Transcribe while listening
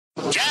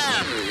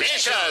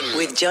Mission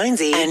with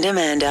Jonesy and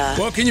Amanda.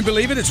 Well, can you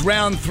believe it? It's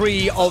round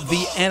 3 of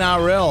the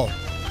NRL.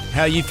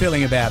 How are you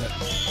feeling about it?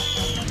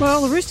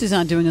 Well, the Roosters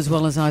aren't doing as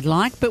well as I'd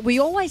like, but we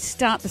always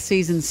start the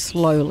season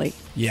slowly.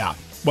 Yeah.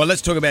 Well,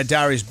 let's talk about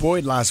Darius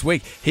Boyd last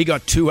week. He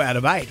got 2 out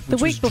of 8, which The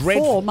week was before,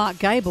 dreadful. Mark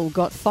Gable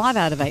got 5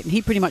 out of 8, and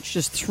he pretty much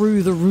just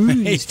threw the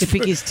runes to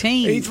pick his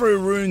team. He threw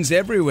runes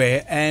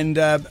everywhere, and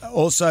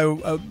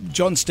also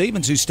John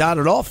Stevens, who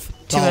started off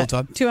the whole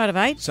time. 2 out of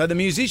 8. So the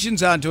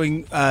musicians aren't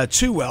doing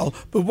too well,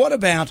 but what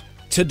about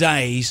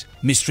today's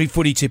mystery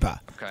footy tipper?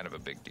 Kind of a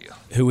big deal.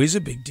 Who is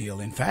a big deal,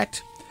 in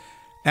fact.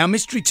 Our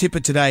mystery tipper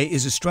today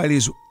is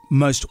Australia's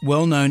most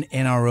well-known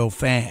NRL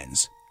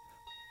fans.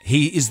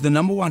 He is the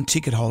number 1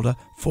 ticket holder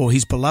for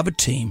his beloved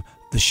team,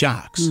 the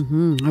Sharks.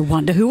 I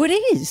wonder who it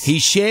is. He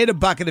shared a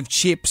bucket of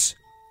chips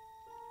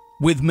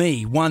with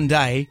me one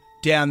day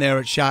down there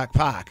at Shark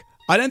Park.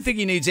 I don't think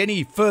he needs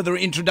any further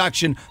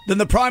introduction than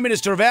the Prime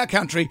Minister of our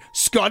country,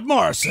 Scott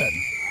Morrison.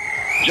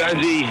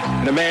 Jonesy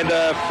and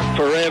Amanda,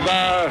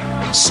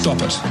 forever. Stop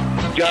it.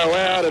 Go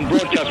out and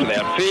broadcast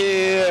without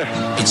fear.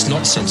 It's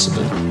not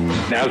sensible.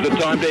 Now's the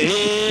time to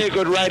hear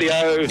good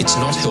radio. It's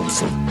not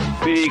helpful.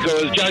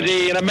 Because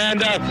Jonesy and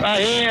Amanda are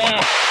here.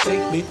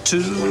 Take me to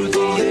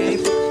the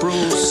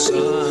April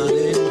sun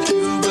in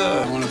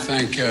Cuba. I want to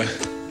thank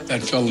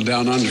that fellow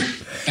down under.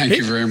 Thank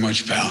you very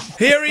much, pal.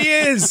 Here he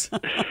is,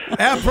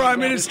 our Prime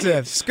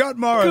Minister, Scott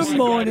Morrison. Good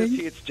morning.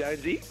 It's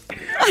Jonesy.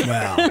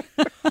 Wow.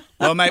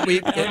 Well,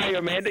 mate, Hey,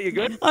 Amanda, you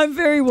good? I'm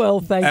very well,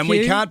 thank you. and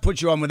we can't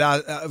put you on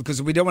without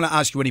because we don't want to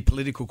ask you any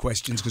political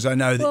questions because I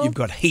know that you've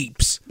got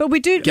heaps. But we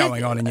do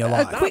going on in your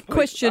life. A quick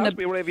question. Ask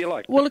me whatever you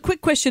like. Well, a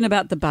quick question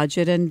about the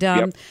budget,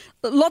 and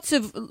lots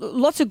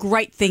of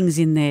great things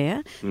in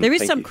there. There is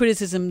thank some you.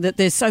 criticism that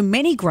there's so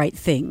many great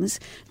things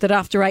that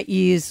after 8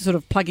 years, sort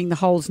of plugging the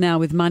holes now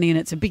with money, and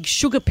it's a big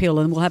sugar pill,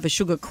 and we'll have a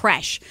sugar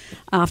crash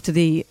after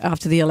the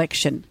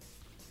election.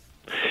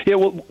 Yeah,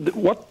 well,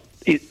 what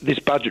this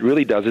budget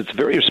really does, it's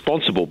very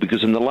responsible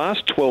because in the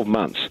last 12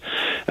 months,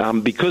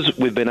 because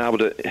we've been able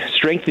to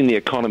strengthen the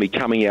economy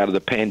coming out of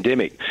the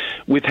pandemic,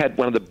 we've had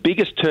one of the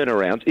biggest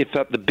turnarounds, if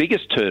not the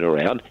biggest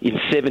turnaround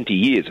in 70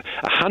 years,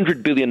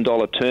 $100 billion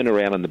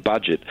turnaround in the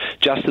budget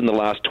just in the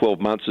last 12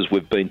 months as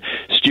we've been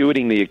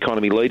stewarding the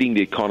economy, leading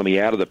the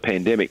economy out of the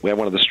pandemic. We have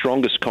one of the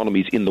strongest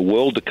economies in the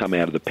world to come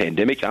out of the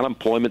pandemic.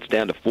 Unemployment's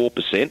down to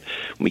 4%. When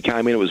we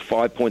came in, it was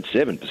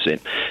 5.7%.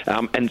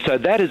 And so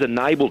that has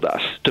enabled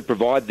us to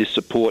provide this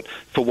support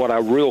for what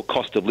are real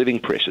cost of living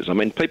pressures. I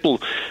mean,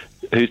 people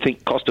who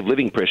think cost of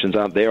living pressures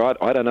aren't there,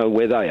 I don't know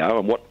where they are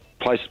and what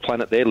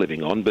planet they're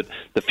living on, but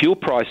the fuel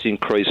price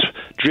increase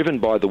driven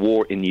by the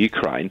war in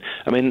Ukraine,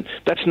 I mean,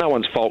 that's no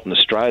one's fault in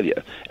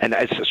Australia. And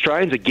as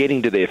Australians are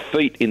getting to their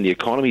feet in the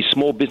economy,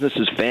 small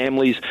businesses,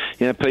 families,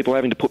 people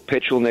having to put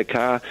petrol in their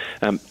car,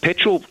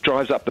 petrol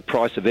drives up the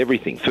price of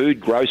everything, food,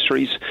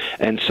 groceries,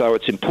 and so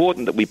it's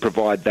important that we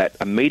provide that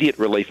immediate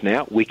relief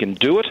now. We can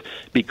do it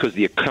because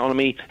the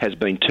economy has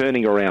been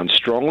turning around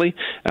strongly.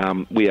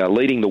 We are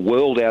leading the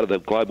world out of the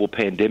global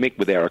pandemic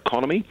with our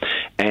economy,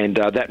 and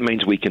that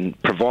means we can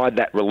provide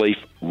that relief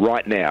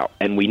right now,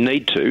 and we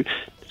need to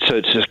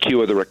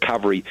secure the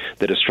recovery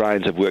that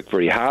Australians have worked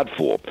very hard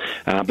for.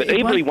 But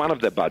every one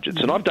of the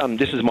budgets, and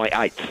this is my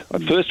 8th.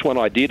 The first one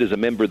I did as a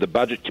member of the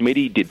Budget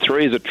Committee, did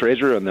 3 as a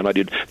Treasurer, and then I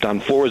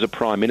done 4 as a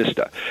Prime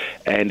Minister.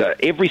 And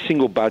every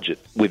single budget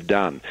we've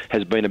done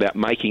has been about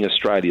making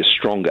Australia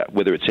stronger,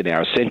 whether it's in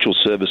our essential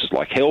services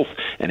like health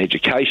and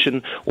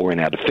education, or in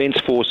our defence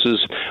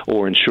forces,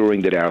 or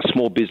ensuring that our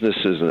small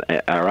businesses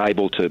are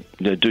able to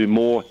do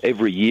more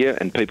every year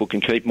and people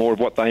can keep more of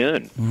what they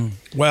earn.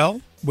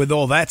 Well, with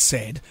all that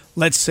said,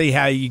 let's see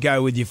how you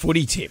go with your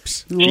footy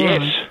tips.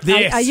 Yes.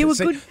 Yes. Are you a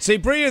good... See,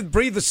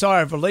 breathe a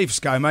sigh of relief,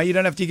 ScoMo. You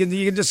don't have to.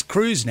 You can just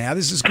cruise now.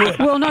 This is good.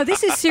 Well, no,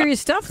 this is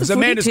serious stuff. Because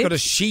Amanda's got a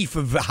sheaf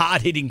of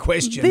hard-hitting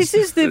questions.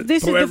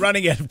 We're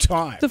running out of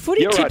time. The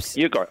footy You're tips.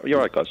 right. You're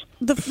right, guys.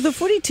 The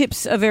footy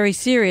tips are very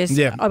serious.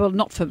 Yeah. Well,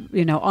 not for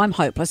I'm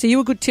hopeless. Are you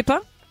a good tipper?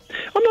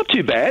 I'm not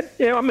too bad.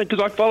 Yeah, I mean, because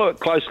I follow it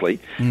closely.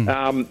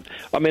 I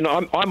mean,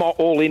 I'm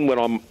all in when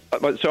I'm.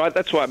 So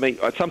that's why I mean.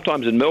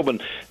 Sometimes in Melbourne,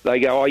 they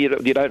go, "Oh, you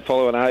don't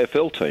follow an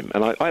AFL team,"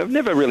 and I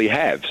never really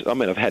have. I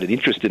mean, I've had an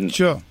interest in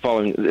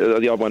following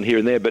the odd one here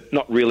and there, but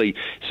not really.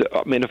 So,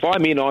 I mean, if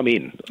I'm in, I'm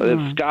in.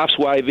 Scarfs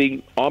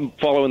waving. I'm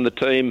following the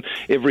team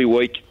every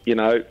week.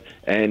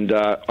 And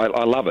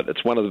I love it.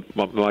 It's one of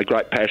my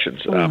great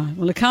passions.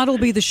 Well, it can't all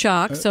be the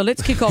Sharks. So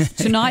let's kick off.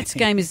 Tonight's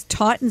game is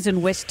Titans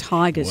and West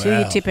Tigers. Wow. Who are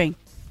you tipping?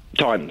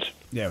 Titans.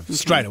 Yeah,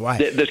 straight away.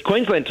 The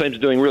Queensland teams are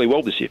doing really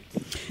well this year.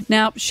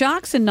 Now,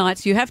 Sharks and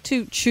Knights, you have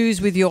to choose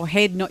with your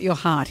head, not your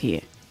heart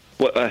here.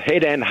 Well,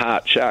 head and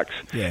heart, Sharks.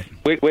 Yeah.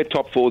 We're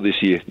top 4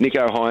 this year.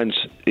 Nico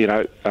Hines,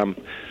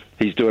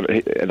 He's doing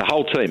it. The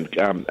whole team.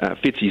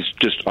 Fitzy's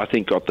just, I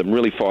think, got them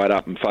really fired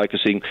up and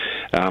focusing.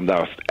 They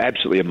were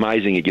absolutely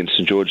amazing against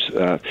St George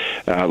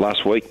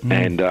last week,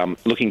 and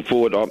looking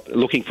forward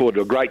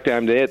to a great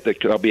game there.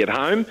 I'll be at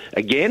home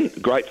again.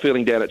 Great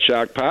feeling down at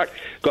Shark Park.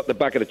 Got the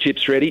bucket of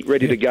chips ready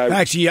to go.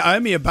 Actually, you owe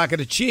me a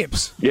bucket of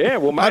chips. Yeah,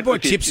 well, mate, I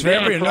bought chips for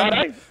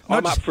everyone.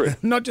 I'm up for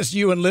it. Not just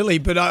you and Lily,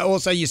 but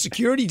also your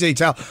security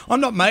detail. I'm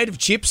not made of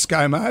chips,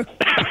 ScoMo.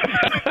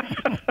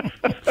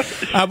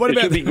 What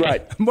about should be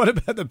great. What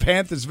about the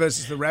Panthers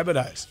versus the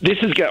Rabbitohs?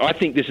 I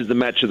think this is the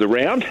match of the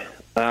round,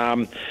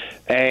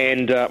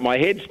 and my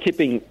head's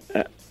tipping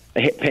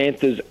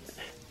Panthers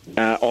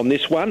on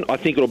this one. I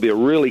think it'll be a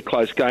really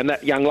close game.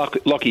 That young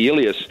Lockie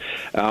Ilias,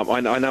 I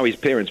know his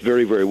parents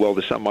very, very well.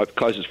 They're some of my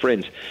closest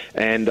friends,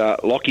 and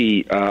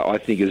Lockie, I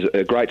think, is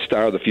a great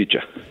star of the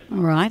future. All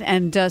right,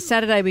 and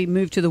Saturday we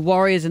move to the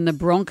Warriors and the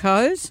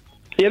Broncos.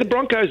 Yeah, the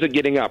Broncos are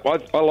getting up.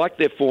 I like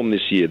their form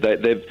this year.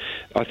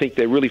 I think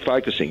they're really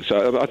focusing.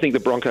 So I think the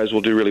Broncos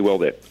will do really well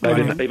there,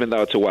 even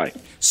though it's away.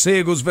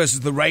 Seagulls versus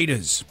the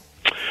Raiders.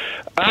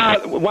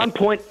 1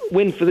 point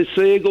win for the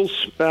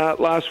Seagulls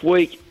last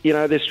week. You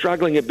know, they're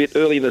struggling a bit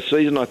early in the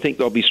season. I think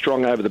they'll be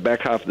strong over the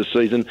back half of the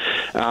season.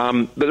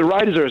 But the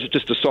Raiders are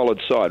just a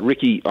solid side.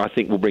 Ricky, I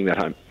think, will bring that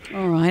home.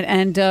 All right.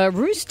 And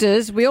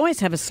Roosters, we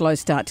always have a slow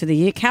start to the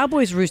year.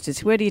 Cowboys,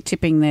 Roosters, where are you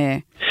tipping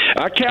there?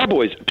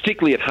 Cowboys,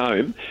 particularly at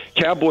home,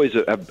 Cowboys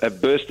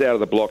have burst out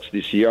of the blocks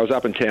this year. I was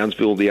up in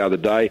Townsville the other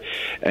day,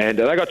 and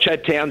they got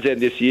Chad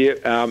Townsend this year.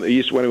 He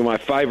used to be one of my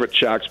favourite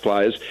Sharks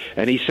players,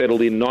 and he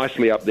settled in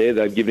nicely up there.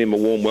 They've given him a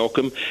warm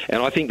welcome,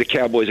 and I think the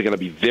Cowboys are going to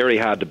be very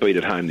hard to beat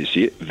at home this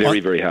year.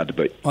 Very hard to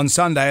beat. On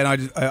Sunday,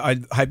 and I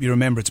hope you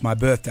remember it's my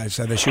birthday,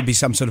 so there should be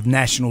some sort of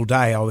national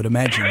day, I would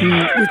imagine.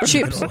 With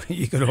chips.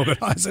 You could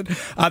organise it.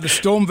 The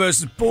Storm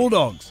versus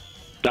Bulldogs.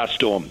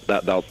 Storm,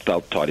 they'll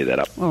tidy that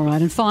up. All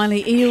right, and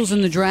finally, Eels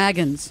and the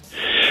Dragons.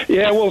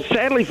 Yeah, well,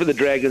 sadly for the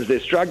Dragons,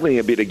 they're struggling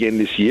a bit again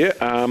this year.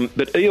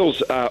 But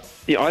Eels,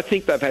 I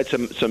think they've had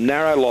some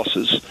narrow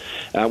losses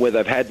where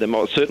they've had them.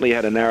 Or certainly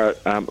had a narrow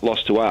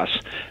loss to us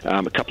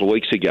a couple of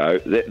weeks ago.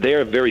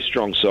 They're a very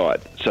strong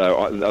side,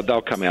 so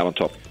they'll come out on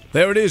top.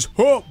 There it is.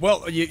 Oh,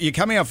 well, you're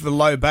coming off the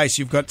low base.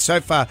 You've got,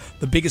 so far,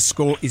 the biggest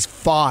score is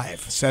 5.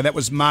 So that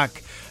was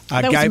Mark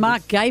was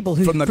Mark Gable,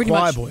 who from the pretty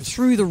Choir much Boys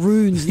threw the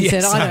runes and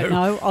said, I don't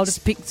know, I'll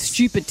just pick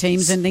stupid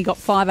teams, and he got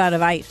 5 out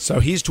of 8. So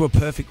here's to a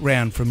perfect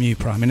round from you,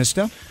 Prime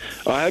Minister.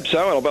 I hope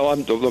so.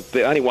 Look,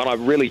 the only one I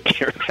really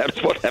care about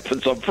is what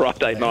happens on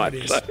Friday night.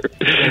 So,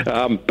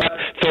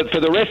 but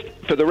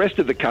for the rest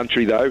of the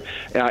country, though,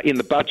 in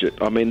the budget,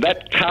 I mean,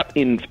 that cut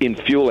in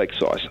fuel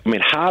excise, I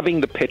mean,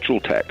 halving the petrol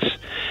tax,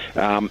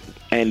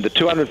 and the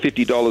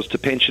 $250 to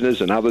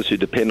pensioners and others who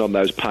depend on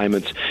those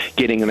payments,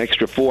 getting an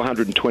extra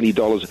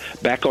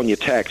 $420 back on your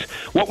tax.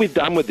 What we've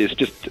done with this,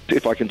 just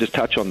if I can just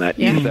touch on that,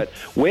 is that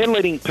we're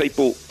letting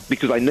people,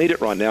 because they need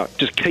it right now,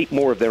 just keep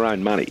more of their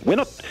own money. We're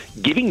not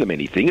giving them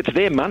anything. It's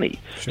their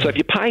money. Sure. So if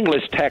you're paying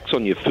less tax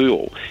on your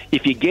fuel,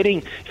 if you're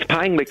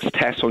paying less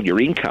tax on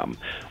your income,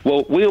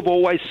 well, we've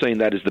always seen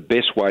that as the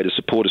best way to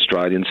support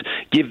Australians,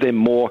 give them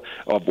more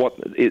of what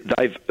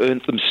they've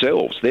earned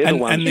themselves. They're the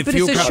ones but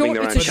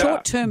it's a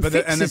short-term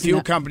fix, and the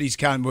fuel companies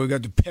can't, we've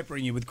got to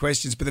peppering you with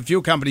questions, but the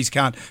fuel companies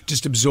can't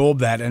just absorb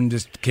that and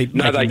just keep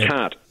No, they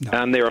can't.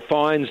 No. There are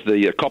fines.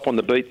 The cop on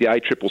the beat, the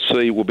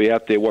ACCC, will be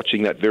out there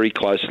watching that very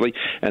closely,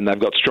 and they've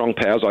got strong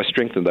powers. I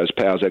strengthened those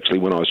powers, actually,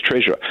 when I was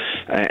Treasurer.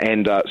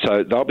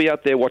 So they'll be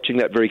out there watching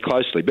that very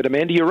closely. But,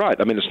 Amanda, you're right.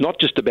 I mean, it's not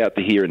just about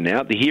the here and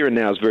now. The here and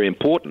now is very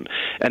important.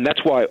 And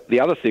that's why the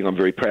other thing I'm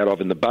very proud of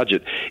in the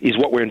budget is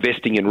what we're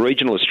investing in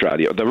regional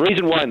Australia. The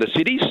reason why in the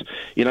cities,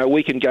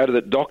 we can go to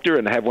the doctor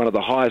and have one of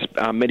the highest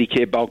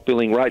Medicare bulk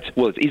billing rates,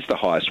 well, it is the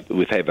highest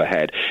we've ever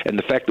had. And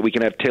the fact that we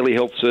can have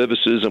telehealth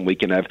services and we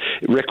can have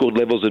record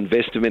levels of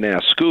investment in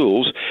our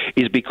schools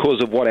is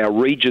because of what our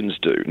regions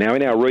do. Now,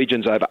 in our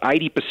regions, over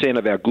 80%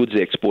 of our goods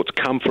exports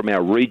come from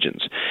our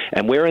regions.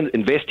 And we're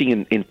investing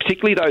in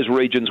particularly those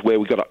regions where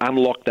we've got to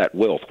unlock that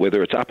wealth,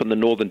 whether it's up in the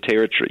Northern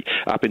Territory,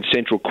 up in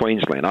Central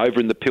Queensland, over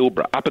in the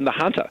Pilbara, up in the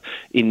Hunter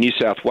in New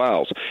South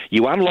Wales.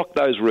 You unlock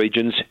those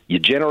regions, you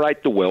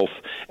generate the wealth,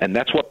 and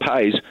that's what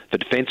pays for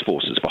Defence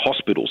Forces, for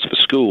hospitals, for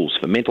schools,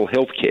 for mental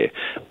health care,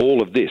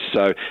 all of this.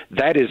 So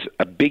that is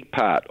a big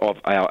part of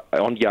our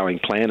ongoing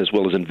plan, as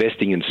well as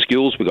investing in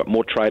skills. We've got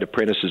more trade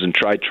apprentices and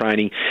trade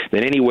training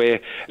than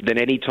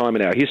any time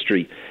in our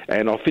history.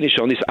 And I'll finish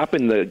on this. I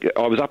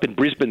was up in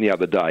Brisbane the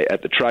other day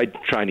at the trade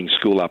training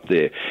school up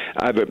there.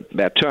 Over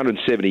about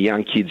 270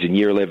 young kids in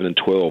year 11 and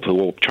 12 who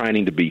are all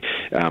training to be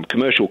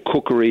commercial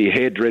cookery,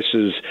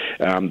 hairdressers,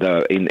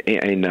 in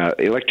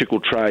electrical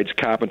trades,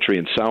 carpentry,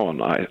 and so on.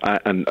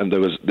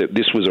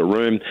 This was a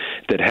room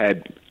that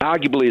had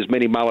arguably as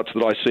many mullets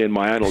that I see in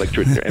my own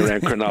electorate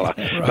around Cronulla.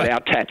 Right. But our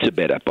tats are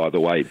better, by the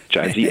way,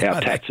 Jonesy. Our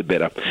tats are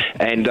better.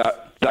 And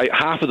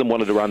half of them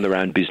wanted to run their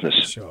own business.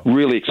 Sure.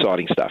 Really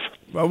exciting stuff.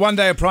 Well, one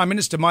day a Prime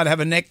Minister might have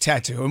a neck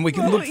tattoo, and we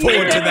can look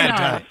forward to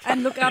that day.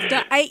 And look,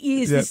 after 8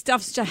 years, this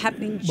stuff's just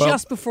happening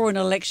just before an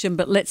election,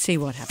 but let's see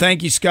what happens.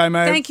 Thank you,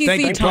 ScoMo. Thank you for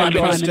your time,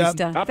 Prime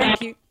Minister. Minister.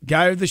 Thank you.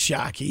 Go the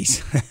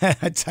Sharkies.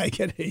 Take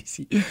it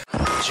easy.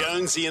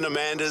 Jonesy and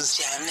Amanda's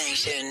Jam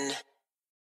Nation.